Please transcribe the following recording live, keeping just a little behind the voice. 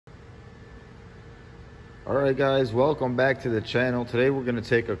All right guys, welcome back to the channel. Today we're going to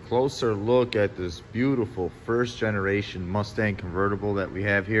take a closer look at this beautiful first generation Mustang convertible that we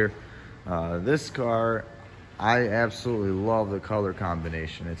have here. This car, I absolutely love the color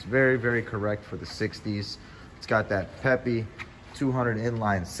combination. It's very correct for the 60s. It's got that peppy 200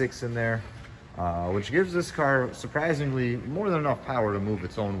 inline six in there, which gives this car surprisingly more than enough power to move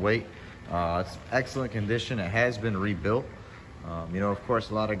its own weight. It's excellent condition. It has been rebuilt. You know, of course,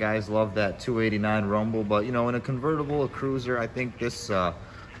 a lot of guys love that 289 Rumble, but you know, in a convertible, a cruiser, I think this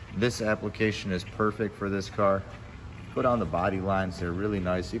application is perfect for this car. Put on the body lines, they're really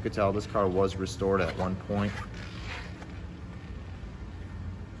nice. You could tell this car was restored at one point.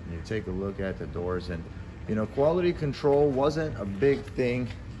 And you take a look at the doors, and you know, quality control wasn't a big thing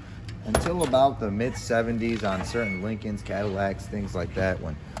until about the mid 70s on certain Lincolns, Cadillacs, things like that,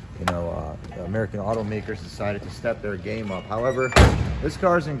 when you know, American automakers decided to step their game up. However, this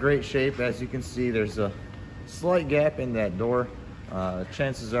car's in great shape. As you can see, there's a slight gap in that door.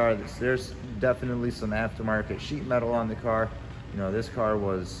 Chances are that there's definitely some aftermarket sheet metal on the car. You know, this car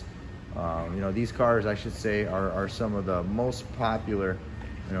was, you know, these cars, I should say, are some of the most popular,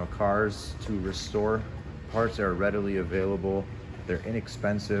 you know, cars to restore. Parts are readily available. They're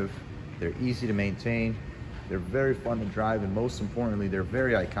inexpensive. They're easy to maintain. They're very fun to drive, and most importantly, they're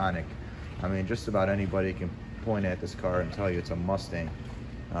very iconic. I mean, just about anybody can point at this car and tell you it's a Mustang.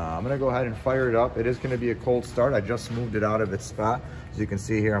 I'm gonna go ahead and fire it up. It is gonna be a cold start. I just moved it out of its spot. As you can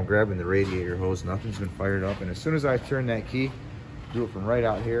see here, I'm grabbing the radiator hose. Nothing's been fired up, and as soon as I turn that key, do it from right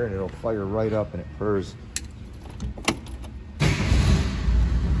out here, and it'll fire right up, and it purrs.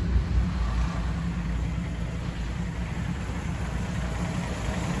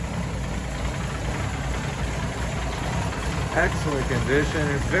 Excellent condition.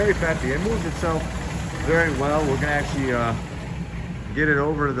 It's very peppy. It moves itself very well. We're gonna actually get it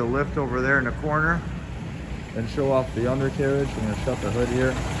over to the lift over there in the corner and show off the undercarriage. I'm gonna shut the hood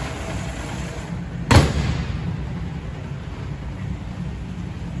here.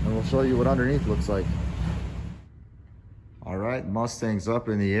 And we'll show you what underneath looks like. All right, Mustang's up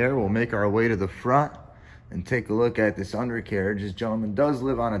in the air. We'll make our way to the front and take a look at this undercarriage. This gentleman does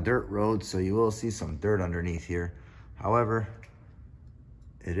live on a dirt road, so you will see some dirt underneath here. However,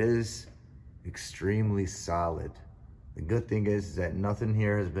 it is extremely solid. The good thing is that nothing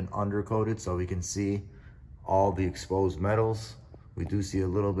here has been undercoated, so we can see all the exposed metals. We do see a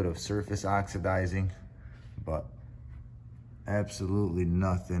little bit of surface oxidizing, but absolutely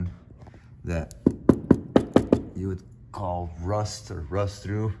nothing that you would call rust or rust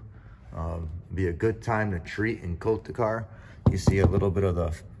through. Be a good time to treat and coat the car. You see a little bit of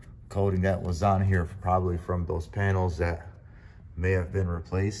the coating that was on here, probably from those panels that may have been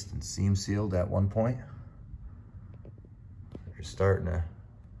replaced and seam sealed at one point. You're starting to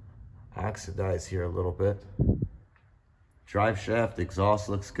oxidize here a little bit. Drive shaft exhaust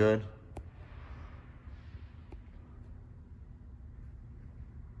looks good.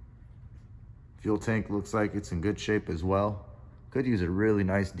 Fuel tank looks like it's in good shape as well. Could use a really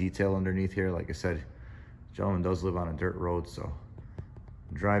nice detail underneath here. Like I said, gentleman does live on a dirt road, so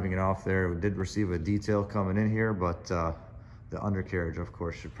driving it off there. We did receive a detail coming in here, but the undercarriage, of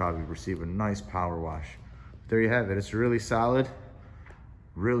course, should probably receive a nice power wash. There you have it. It's really solid,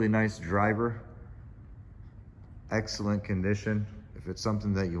 really nice driver, excellent condition. If it's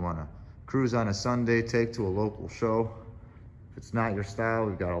something that you want to cruise on a Sunday, take to a local show. If it's not your style,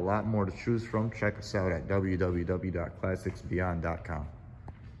 we've got a lot more to choose from. Check us out at www.classicsbeyond.com.